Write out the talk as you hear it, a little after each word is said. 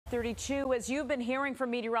32, as you've been hearing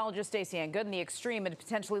from meteorologist Stacey Ann Gooden, the extreme and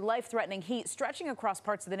potentially life-threatening heat stretching across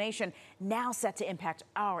parts of the nation now set to impact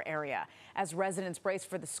our area. As residents brace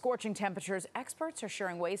for the scorching temperatures, experts are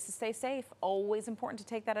sharing ways to stay safe. Always important to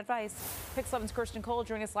take that advice. Pix 11's Kirsten Cole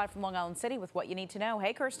joining us live from Long Island City with what you need to know.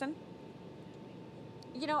 Hey, Kirsten.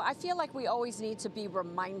 You know, I feel like we always need to be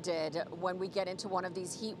reminded when we get into one of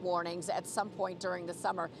these heat warnings at some point during the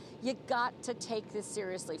summer. You got to take this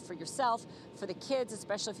seriously for yourself, for the kids,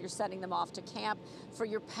 especially if you're sending them off to camp. For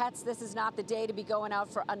your pets, this is not the day to be going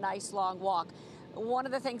out for a nice long walk. One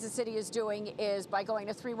of the things the city is doing is by going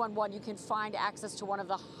to 311, you can find access to one of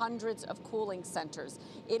the hundreds of cooling centers.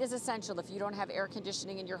 It is essential if you don't have air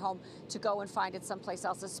conditioning in your home to go and find it someplace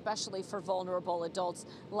else, especially for vulnerable adults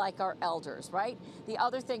like our elders, right? The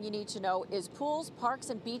other thing you need to know is pools, parks,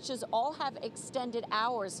 and beaches all have extended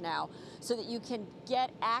hours now so that you can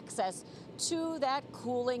get access to that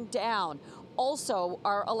cooling down. Also,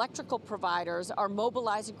 our electrical providers are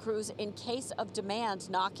mobilizing crews in case of demand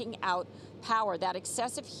knocking out power. That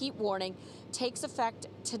excessive heat warning takes effect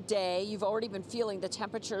today. You've already been feeling the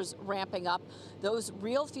temperatures ramping up. Those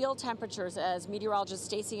real field temperatures, as meteorologist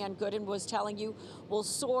Stacey Ann Gooden was telling you, will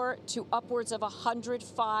soar to upwards of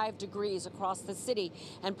 105 degrees across the city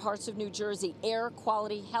and parts of New Jersey. Air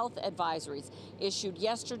quality health advisories issued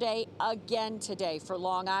yesterday, again today for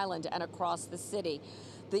Long Island and across the city.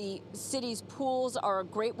 The city's pools are a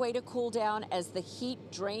great way to cool down as the heat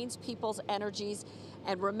drains people's energies.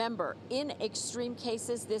 And remember, in extreme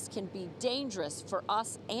cases, this can be dangerous for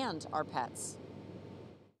us and our pets.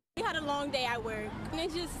 We had a long day at work, and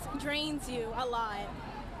it just drains you a lot.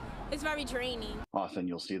 It's very draining. Often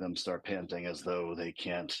you'll see them start panting as though they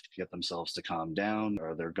can't get themselves to calm down,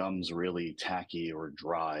 or their gums really tacky or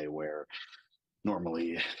dry, where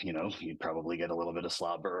normally, you'd probably get a little bit of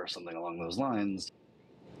slobber or something along those lines.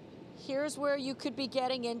 Here's where you could be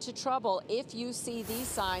getting into trouble if you see these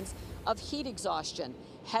signs of heat exhaustion.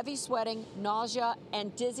 Heavy sweating, nausea,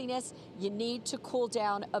 and dizziness. You need to cool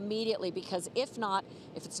down immediately because if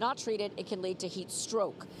it's not treated, it can lead to heat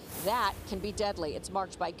stroke. That can be deadly. It's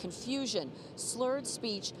marked by confusion, slurred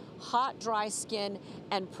speech, hot, dry skin,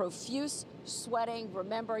 and profuse sweating.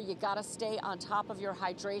 Remember, you got to stay on top of your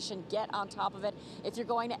hydration. Get on top of it. If you're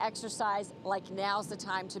going to exercise, like now's the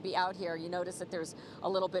time to be out here. You notice that there's a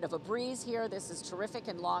little bit of a breeze here. This is terrific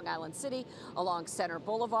in Long Island City along Center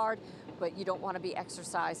Boulevard, but you don't want to be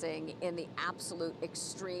exercising in the absolute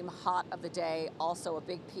extreme hot of the day. Also a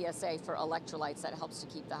big PSA for electrolytes that helps to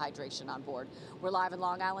keep the hydration on board. We're live in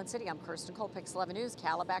Long Island City. I'm Kirsten Cole, Pix 11 News.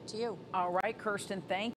 Calla, back to you. All right, Kirsten, thank you.